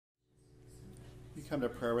you come to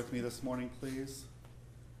prayer with me this morning, please?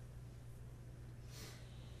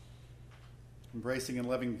 Embracing and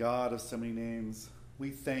loving God of so many names,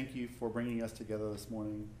 we thank you for bringing us together this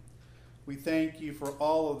morning. We thank you for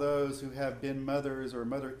all of those who have been mothers or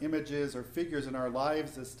mother images or figures in our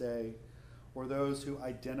lives this day, or those who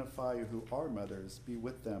identify who are mothers. Be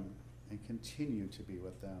with them and continue to be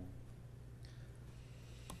with them.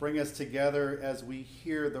 Bring us together as we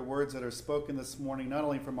hear the words that are spoken this morning, not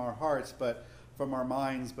only from our hearts, but from our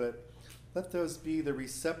minds, but let those be the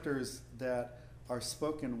receptors that are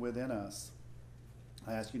spoken within us.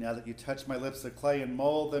 I ask you now that you touch my lips of clay and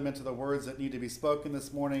mold them into the words that need to be spoken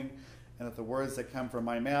this morning, and that the words that come from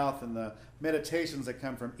my mouth and the meditations that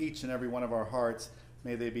come from each and every one of our hearts,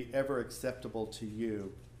 may they be ever acceptable to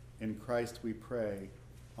you. In Christ we pray.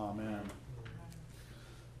 Amen.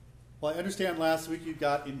 Well, I understand last week you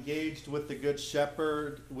got engaged with the Good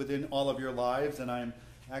Shepherd within all of your lives, and I'm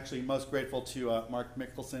actually most grateful to Mark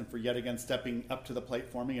Mickelson for yet again stepping up to the plate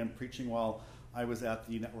for me and preaching while I was at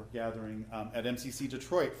the network gathering at MCC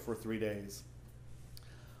Detroit for 3 days.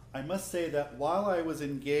 I must say that while I was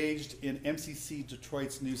engaged in MCC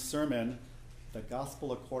Detroit's new sermon, The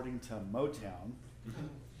Gospel According to Motown,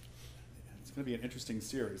 it's going to be an interesting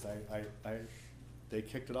series. They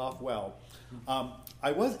kicked it off well.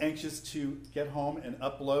 I was anxious to get home and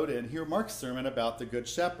upload and hear Mark's sermon about the Good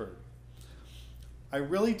Shepherd. I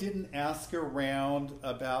really didn't ask around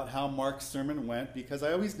about how Mark's sermon went because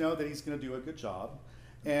I always know that he's going to do a good job.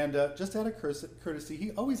 And just out of courtesy,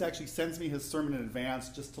 he always actually sends me his sermon in advance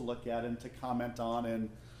just to look at and to comment on and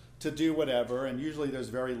to do whatever. And usually there's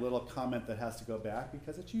very little comment that has to go back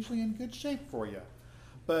because it's usually in good shape for you.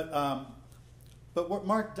 But what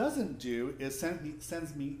Mark doesn't do is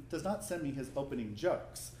does not send me his opening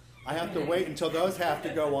jokes. I have to wait until those have to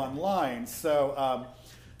go online. So,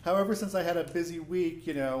 however, since I had a busy week,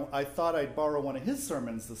 I thought I'd borrow one of his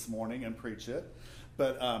sermons this morning and preach it.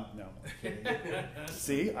 But no, I'm kidding.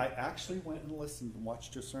 See, I actually went and listened and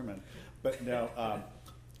watched your sermon. But no,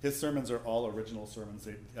 his sermons are all original sermons.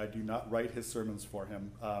 I do not write his sermons for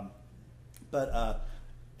him. But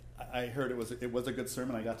I heard it was a good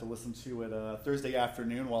sermon. I got to listen to it Thursday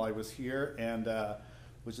afternoon while I was here, and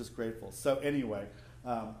was just grateful. So anyway,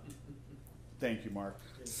 thank you, Mark.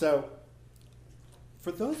 So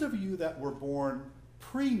for those of you that were born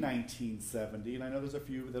pre-1970, and I know there's a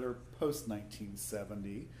few that are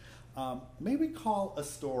post-1970, may recall a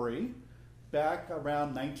story back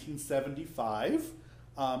around 1975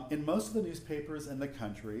 in most of the newspapers in the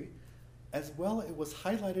country. As well, it was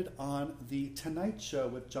highlighted on The Tonight Show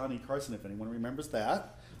with Johnny Carson, if anyone remembers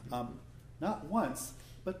that. Not once,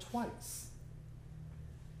 but twice.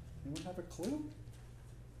 Anyone have a clue?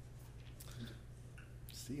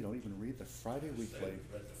 See, you don't even read the Friday Weekly.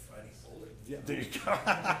 Read the Friday Bulletin. Yeah, there you go.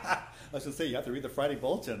 I was going to say, you have to read the Friday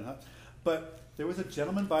Bulletin, huh? But there was a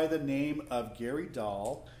gentleman by the name of Gary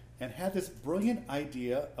Dahl and had this brilliant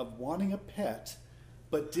idea of wanting a pet,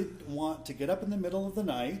 but didn't want to get up in the middle of the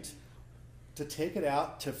night to take it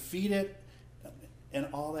out, to feed it, and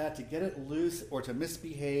all that, to get it loose or to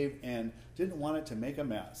misbehave, and didn't want it to make a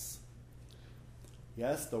mess.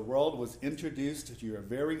 Yes, the world was introduced to your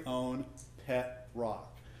very own pet rock.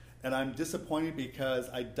 And I'm disappointed because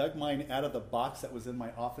I dug mine out of the box that was in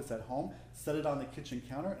my office at home, set it on the kitchen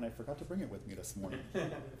counter, and I forgot to bring it with me this morning.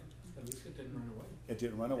 At least it didn't run away. It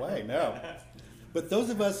didn't run away, no. But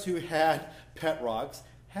those of us who had pet rocks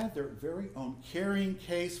had their very own carrying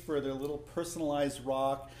case for their little personalized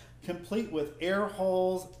rock, complete with air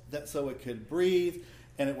holes so it could breathe,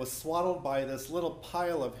 and it was swaddled by this little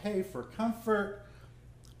pile of hay for comfort.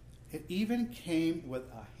 It even came with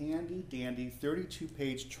a handy-dandy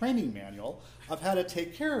 32-page training manual of how to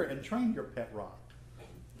take care and train your pet rock.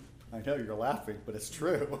 I know you're laughing, but it's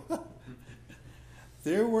true.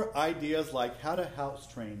 There were ideas like how to house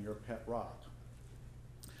train your pet rock.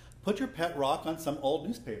 Put your pet rock on some old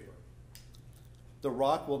newspaper. The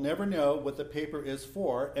rock will never know what the paper is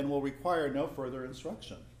for and will require no further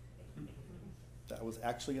instruction. That was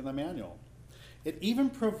actually in the manual. It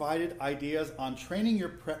even provided ideas on training your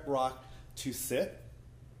pet rock to sit,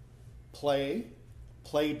 play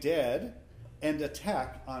dead, and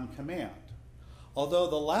attack on command. Although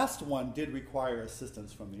the last one did require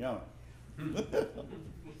assistance from the owner.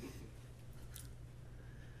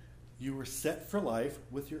 You were set for life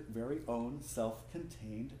with your very own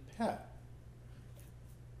self-contained pet.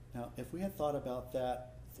 Now, if we had thought about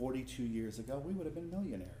that 42 years ago, we would have been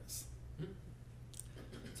millionaires.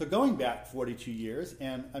 So going back 42 years,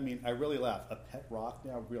 and I really laugh, a pet rock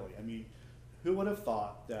now, really. Who would have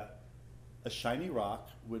thought that a shiny rock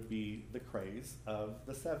would be the craze of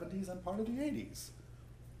the 70s and part of the 80s?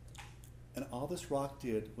 And all this rock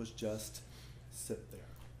did was just sit there.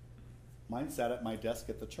 Mine sat at my desk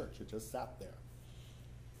at the church. It just sat there.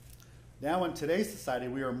 Now in today's society,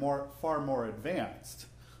 we are far more advanced.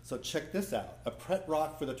 So check this out, a pet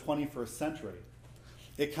rock for the 21st century.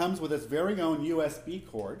 It comes with its very own USB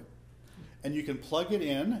cord, and you can plug it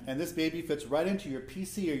in, and this baby fits right into your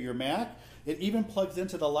PC or your Mac. It even plugs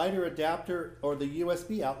into the lighter adapter or the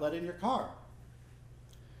USB outlet in your car.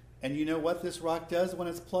 And you know what this rock does when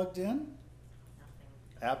it's plugged in? Nothing.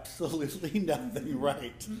 Absolutely nothing,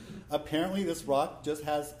 right. Apparently this rock just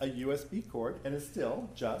has a USB cord and is still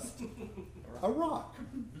just a rock.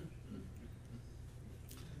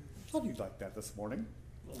 Thought you'd like that this morning.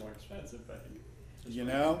 A little more expensive, I think. You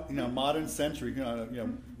know, modern century, I don't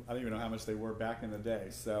even know how much they were back in the day.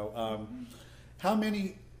 So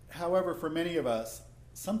however, for many of us,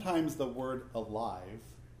 sometimes the word alive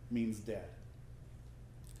means dead.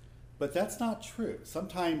 But that's not true.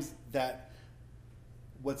 Sometimes that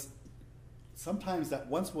once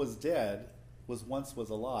was dead once was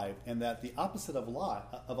alive, and that the opposite of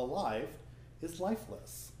alive is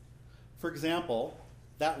lifeless. For example,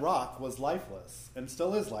 that rock was lifeless and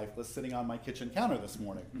still is lifeless sitting on my kitchen counter this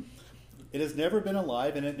morning. It has never been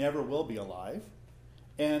alive and it never will be alive.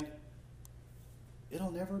 And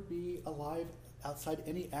it'll never be alive outside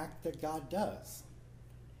any act that God does.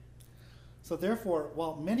 So therefore,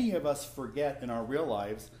 while many of us forget in our real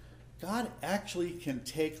lives, God actually can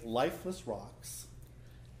take lifeless rocks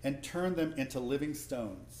and turn them into living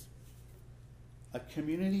stones. A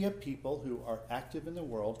community of people who are active in the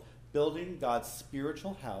world, building God's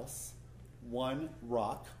spiritual house, one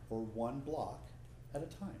rock or one block at a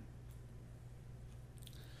time.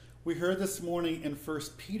 We heard this morning in 1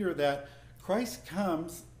 Peter that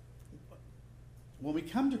when we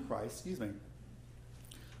come to Christ,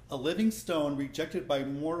 a living stone rejected by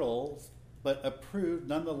mortals, but approved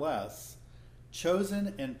nonetheless,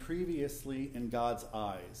 chosen and previously in God's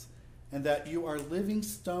eyes, and that you are living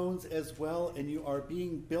stones as well, and you are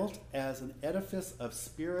being built as an edifice of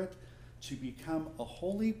spirit to become a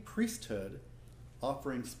holy priesthood,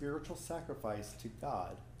 offering spiritual sacrifice to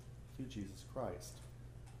God through Jesus Christ.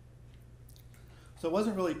 So it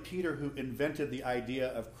wasn't really Peter who invented the idea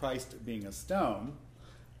of Christ being a stone.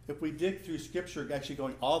 If we dig through Scripture, actually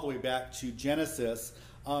going all the way back to Genesis,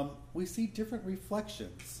 we see different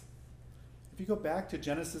reflections. If you go back to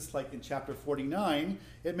Genesis, like in chapter 49,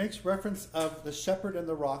 it makes reference of the shepherd and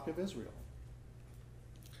the rock of Israel.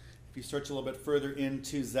 If you search a little bit further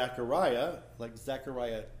into Zechariah, like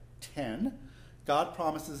Zechariah 10, God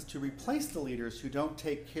promises to replace the leaders who don't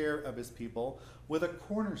take care of his people with a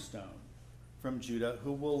cornerstone from Judah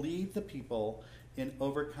who will lead the people in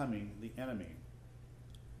overcoming the enemy.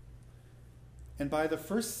 And by the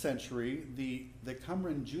first century, the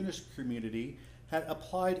Qumran Jewish community had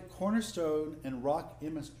applied cornerstone and rock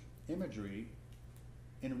imagery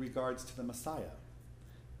in regards to the Messiah.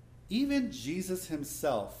 Even Jesus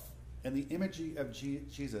himself and the imagery of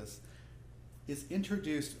Jesus is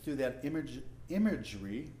introduced through that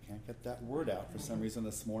imagery, can't get that word out for some reason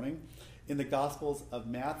this morning, in the Gospels of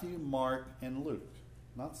Matthew, Mark, and Luke.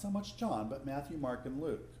 Not so much John, but Matthew, Mark, and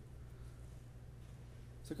Luke.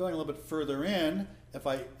 So going a little bit further in, if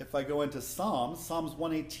I go into Psalms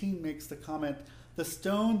 118 makes the comment, the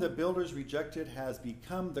stone the builders rejected has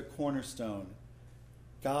become the cornerstone.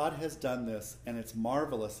 God has done this, and it's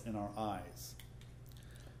marvelous in our eyes.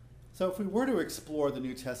 So if we were to explore the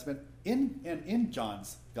New Testament, in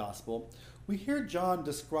John's Gospel, we hear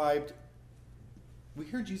Jesus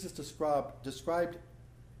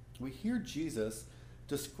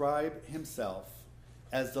describe himself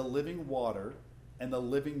as the living water and the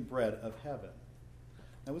living bread of heaven.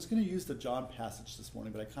 I was going to use the John passage this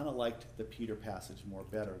morning, but I kind of liked the Peter passage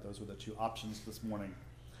better. Those were the two options this morning.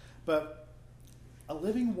 But a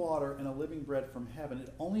living water and a living bread from heaven,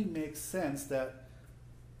 it only makes sense that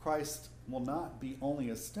Christ will not be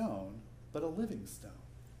only a stone, but a living stone.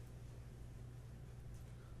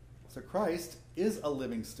 So Christ is a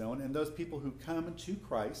living stone, and those people who come to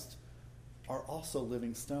Christ are also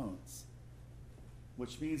living stones,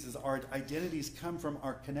 which means is our identities come from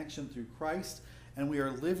our connection through Christ, and we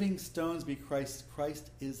are living stones because Christ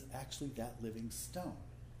is actually that living stone.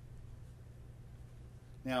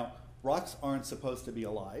 Now, rocks aren't supposed to be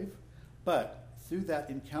alive, but through that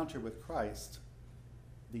encounter with Christ,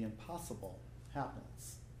 the impossible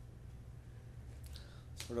happens.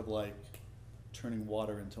 Sort of like turning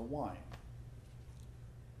water into wine.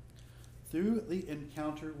 Through the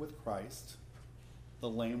encounter with Christ, the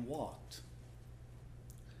lame walked.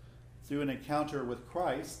 Through an encounter with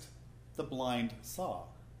Christ, the blind saw.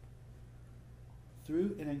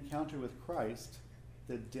 Through an encounter with Christ,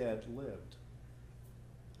 the dead lived.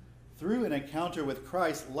 Through an encounter with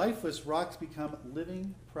Christ, lifeless rocks become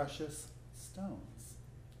living, precious stones.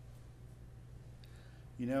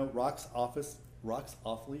 You know, rocks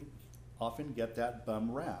awfully often get that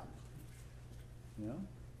bum rap. You know,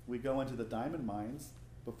 we go into the diamond mines.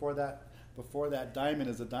 Before that diamond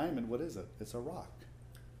is a diamond, what is it? It's a rock.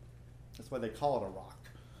 That's why they call it a rock.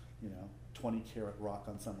 You know, 20-carat rock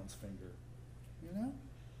on someone's finger. You know?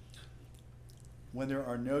 When there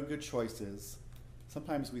are no good choices,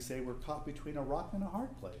 sometimes we say we're caught between a rock and a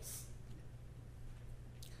hard place.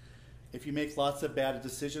 If you make lots of bad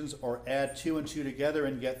decisions or add 2 and 2 together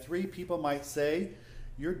and get 3, people might say,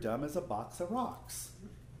 you're dumb as a box of rocks.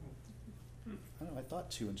 I don't know, I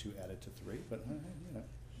thought 2 and 2 added to 3, but you know.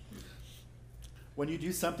 When you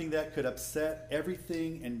do something that could upset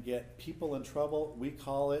everything and get people in trouble, we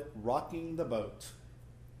call it rocking the boat.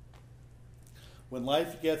 When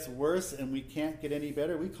life gets worse and we can't get any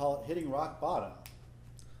better, we call it hitting rock bottom.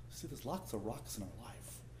 See, there's lots of rocks in our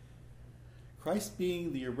life. Christ,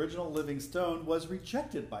 being the original living stone, was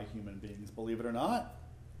rejected by human beings, believe it or not.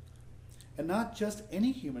 And not just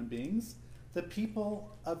any human beings. The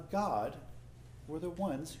people of God were the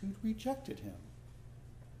ones who rejected him.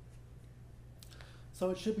 So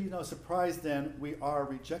it should be no surprise then we are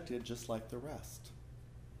rejected just like the rest.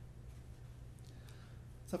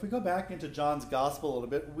 So if we go back into John's gospel a little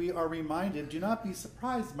bit, we are reminded, do not be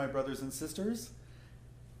surprised, my brothers and sisters,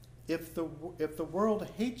 if the world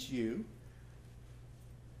hates you,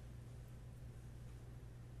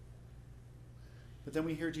 but then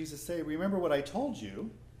we hear Jesus say, remember what I told you,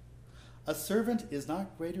 a servant is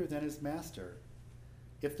not greater than his master.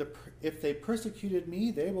 If they persecuted me,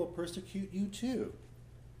 they will persecute you too.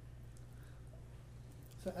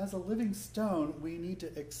 So as a living stone, we need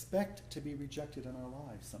to expect to be rejected in our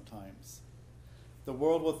lives sometimes. The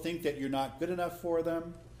world will think that you're not good enough for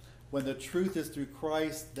them, when the truth is through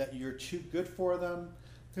Christ that you're too good for them.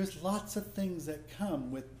 There's lots of things that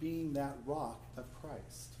come with being that rock of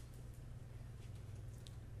Christ.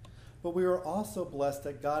 But we are also blessed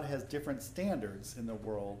that God has different standards in the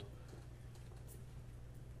world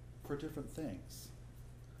for different things.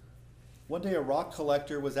 One day a rock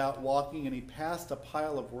collector was out walking and he passed a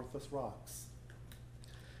pile of worthless rocks.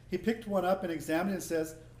 He picked one up and examined it and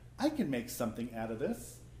says, I can make something out of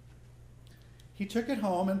this. He took it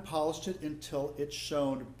home and polished it until it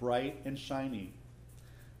shone bright and shiny.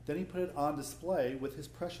 Then he put it on display with his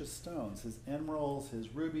precious stones, his emeralds,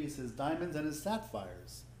 his rubies, his diamonds, and his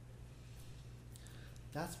sapphires.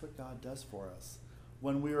 That's what God does for us.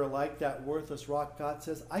 When we are like that worthless rock, God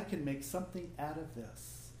says, I can make something out of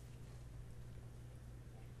this.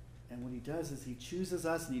 And what he does is he chooses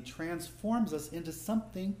us and he transforms us into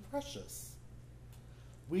something precious.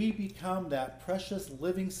 We become that precious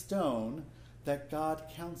living stone that God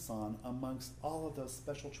counts on amongst all of those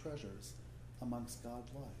special treasures amongst God's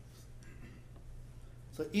lives.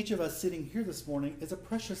 So each of us sitting here this morning is a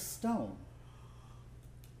precious stone.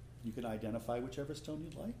 You can identify whichever stone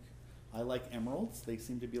you'd like. I like emeralds. They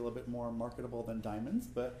seem to be a little bit more marketable than diamonds,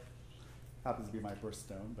 but happens to be my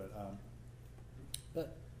birthstone.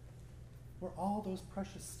 But we're all those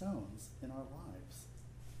precious stones in our lives.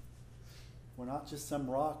 We're not just some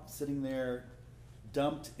rock sitting there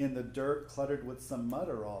dumped in the dirt, cluttered with some mud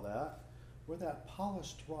or all that. We're that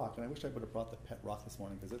polished rock. And I wish I would have brought the pet rock this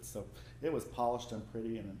morning because it was polished and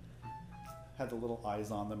pretty and had the little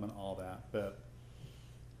eyes on them and all that. But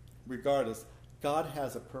regardless, God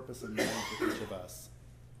has a purpose in mind for each of us.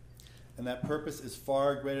 And that purpose is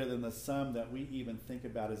far greater than the sum that we even think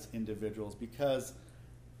about as individuals, because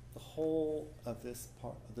the whole of this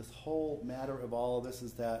whole matter of all of this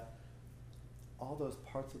is that all those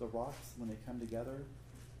parts of the rocks, when they come together,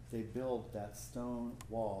 they build that stone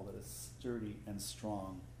wall that is sturdy and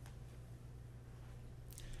strong.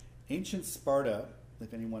 Ancient Sparta,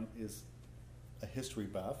 if anyone is a history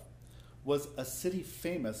buff, was a city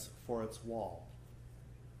famous for its wall.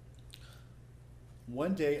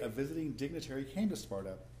 One day, a visiting dignitary came to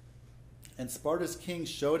Sparta, and Sparta's king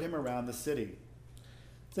showed him around the city.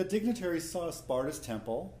 The dignitary saw Sparta's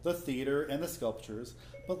temple, the theater, and the sculptures,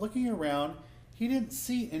 but looking around, he didn't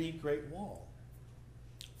see any great wall.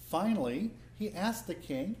 Finally, he asked the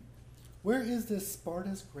king, where is this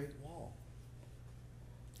Sparta's great wall?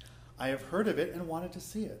 I have heard of it and wanted to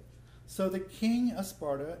see it. So the king of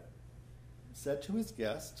Sparta said to his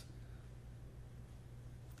guest,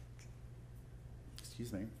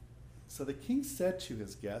 So the king said to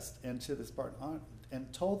his guest and to the Spartan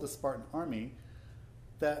and told the Spartan army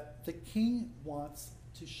that the king wants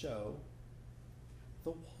to show the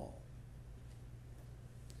wall.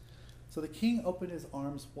 So the king opened his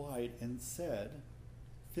arms wide and said,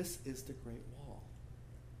 This is the Great Wall,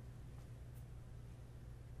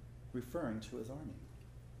 referring to his army.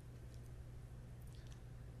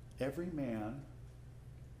 Every man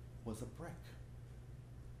was a brick.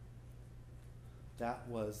 That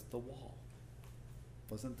was the wall.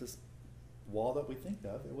 It wasn't this wall that we think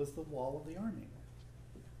of, it was the wall of the army.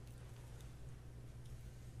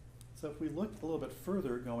 So if we look a little bit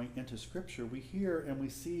further going into Scripture, we hear and we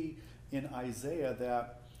see in Isaiah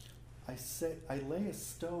that I lay a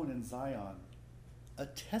stone in Zion, a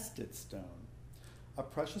tested stone, a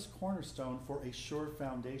precious cornerstone for a sure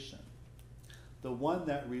foundation. The one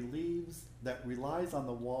that relies on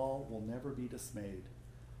the wall will never be dismayed.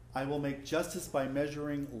 I will make justice by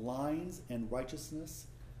measuring lines and righteousness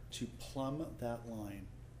to plumb that line.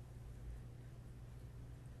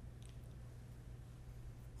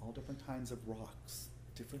 All different kinds of rocks,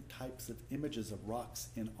 different types of images of rocks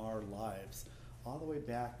in our lives, all the way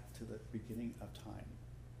back to the beginning of time.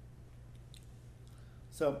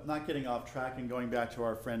 So, not getting off track and going back to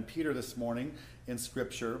our friend Peter this morning in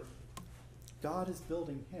Scripture, God is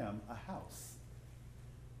building him a house.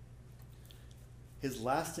 His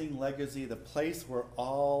lasting legacy, the place where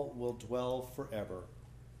all will dwell forever.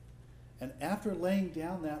 And after laying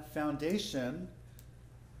down that foundation,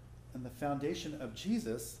 and the foundation of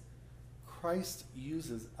Jesus, Christ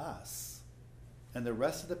uses us and the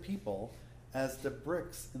rest of the people as the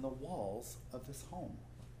bricks in the walls of this home.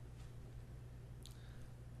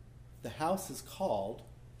 The house is called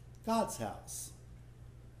God's house.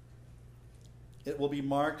 It will be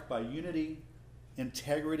marked by unity,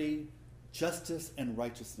 integrity, justice, and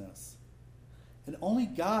righteousness. And only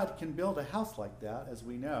God can build a house like that, as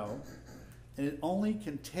we know, and it only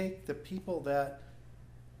can take the people that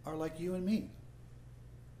are like you and me.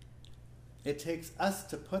 It takes us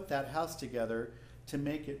to put that house together to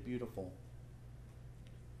make it beautiful.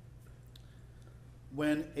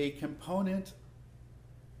 When a component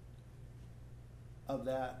of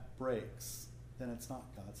that breaks, then it's not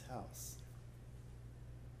God's house.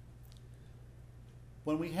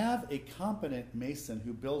 When we have a competent mason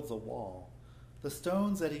who builds a wall, the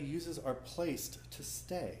stones that he uses are placed to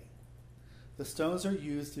stay. The stones are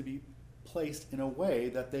used to be placed in a way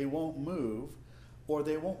that they won't move or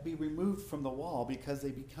they won't be removed from the wall because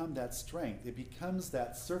they become that strength. It becomes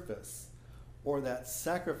that surface or that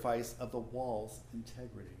sacrifice of the wall's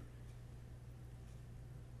integrity.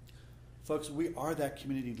 Folks, we are that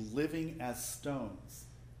community living as stones.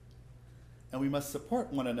 And we must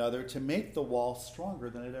support one another to make the wall stronger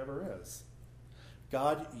than it ever is.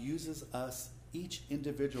 God uses us each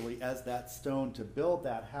individually as that stone to build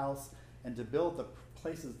that house and to build the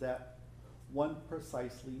places that one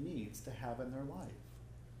precisely needs to have in their life.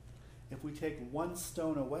 If we take one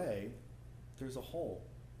stone away, there's a hole.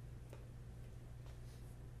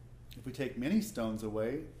 If we take many stones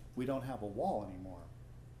away, we don't have a wall anymore.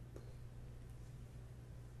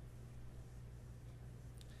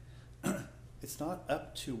 It's not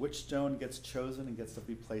up to which stone gets chosen and gets to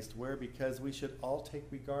be placed where, because we should all take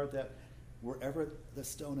regard that wherever the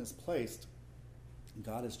stone is placed,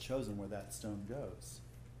 God has chosen where that stone goes.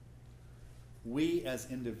 We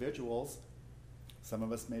as individuals, some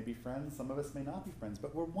of us may be friends, some of us may not be friends,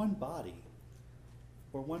 but we're one body.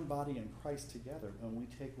 We're one body in Christ together. When we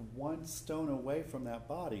take one stone away from that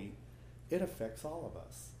body, it affects all of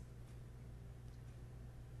us.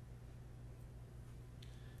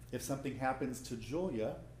 If something happens to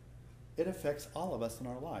Julia, it affects all of us in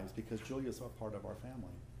our lives because Julia's a part of our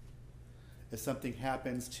family. If something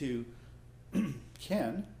happens to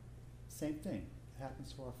Ken, same thing. It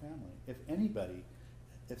happens to our family. If anybody,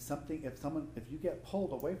 if you get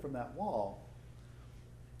pulled away from that wall,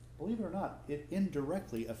 believe it or not, it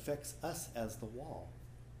indirectly affects us as the wall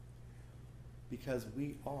because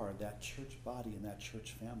we are that church body and that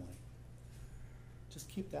church family. Just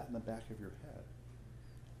keep that in the back of your head.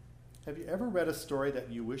 Have you ever read a story that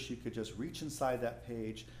you wish you could just reach inside that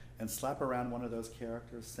page and slap around one of those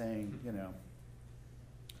characters saying,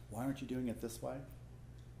 why aren't you doing it this way?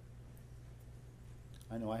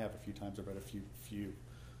 I know I have a few times. I've read a few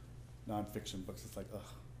nonfiction books. It's like, ugh,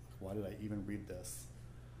 why did I even read this?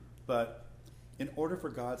 But in order for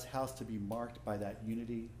God's house to be marked by that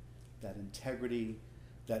unity, that integrity,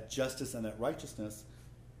 that justice, and that righteousness,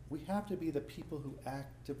 we have to be the people who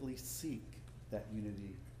actively seek that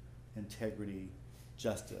unity, integrity,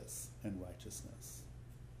 justice, and righteousness,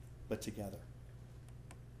 but together.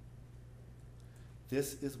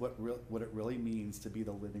 This is what it really means to be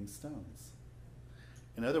the living stones.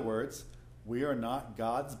 In other words, we are not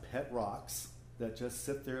God's pet rocks that just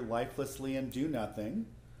sit there lifelessly and do nothing.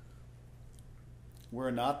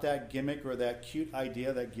 We're not that gimmick or that cute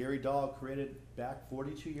idea that Gary Dahl created back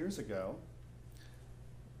 42 years ago.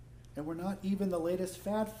 And we're not even the latest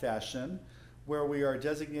fad fashion where we are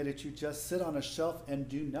designated to just sit on a shelf and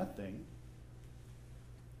do nothing.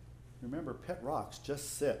 Remember, pet rocks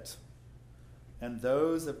just sit. And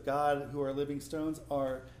those of God who are living stones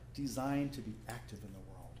are designed to be active in the world.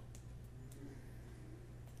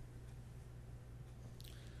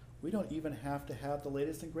 We don't even have to have the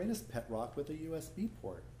latest and greatest pet rock with a USB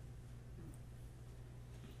port.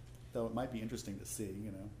 Though it might be interesting to see,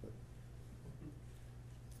 But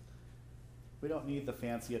we don't need the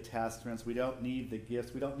fancy attachments. We don't need the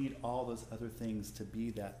gifts. We don't need all those other things to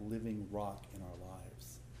be that living rock in our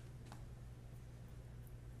lives.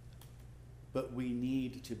 But we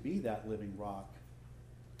need to be that living rock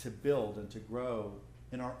to build and to grow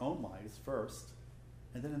in our own lives first,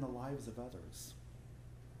 and then in the lives of others.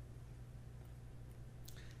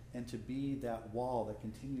 And to be that wall that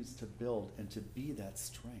continues to build and to be that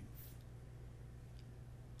strength.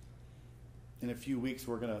 In a few weeks,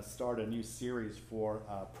 we're going to start a new series for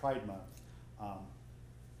Pride Month.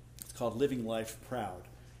 It's called Living Life Proud.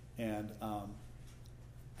 And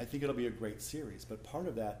I think it'll be a great series. But part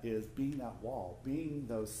of that is being that wall, being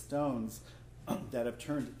those stones that have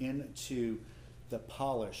turned into the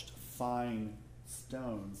polished, fine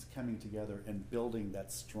stones coming together and building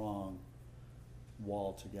that strong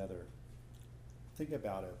wall together. Think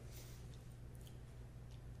about it.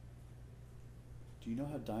 Do you know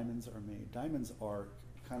how diamonds are made? Diamonds are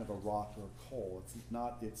kind of a rock or coal.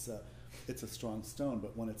 It's a strong stone,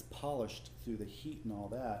 but when it's polished through the heat and all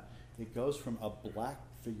that, it goes from a black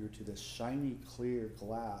figure to this shiny, clear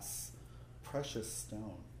glass, precious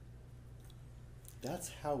stone.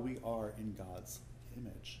 That's how we are in God's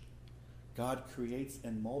image. God creates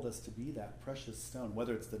and molds us to be that precious stone,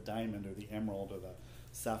 whether it's the diamond or the emerald or the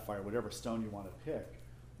sapphire, whatever stone you want to pick.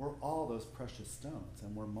 We're all those precious stones,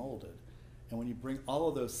 and we're molded. And when you bring all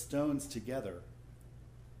of those stones together,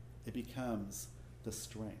 it becomes the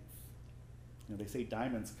strength. They say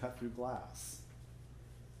diamonds cut through glass.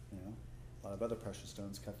 A lot of other precious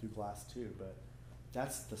stones cut through glass too, but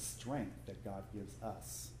that's the strength that God gives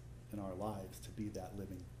us in our lives to be that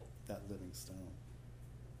living stone.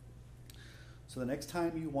 So the next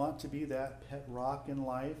time you want to be that pet rock in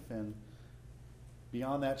life and be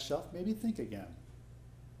on that shelf, maybe think again.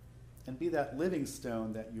 And be that living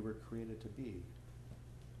stone that you were created to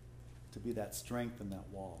be that strength in that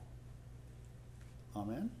wall.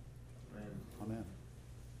 Amen? Amen. Amen.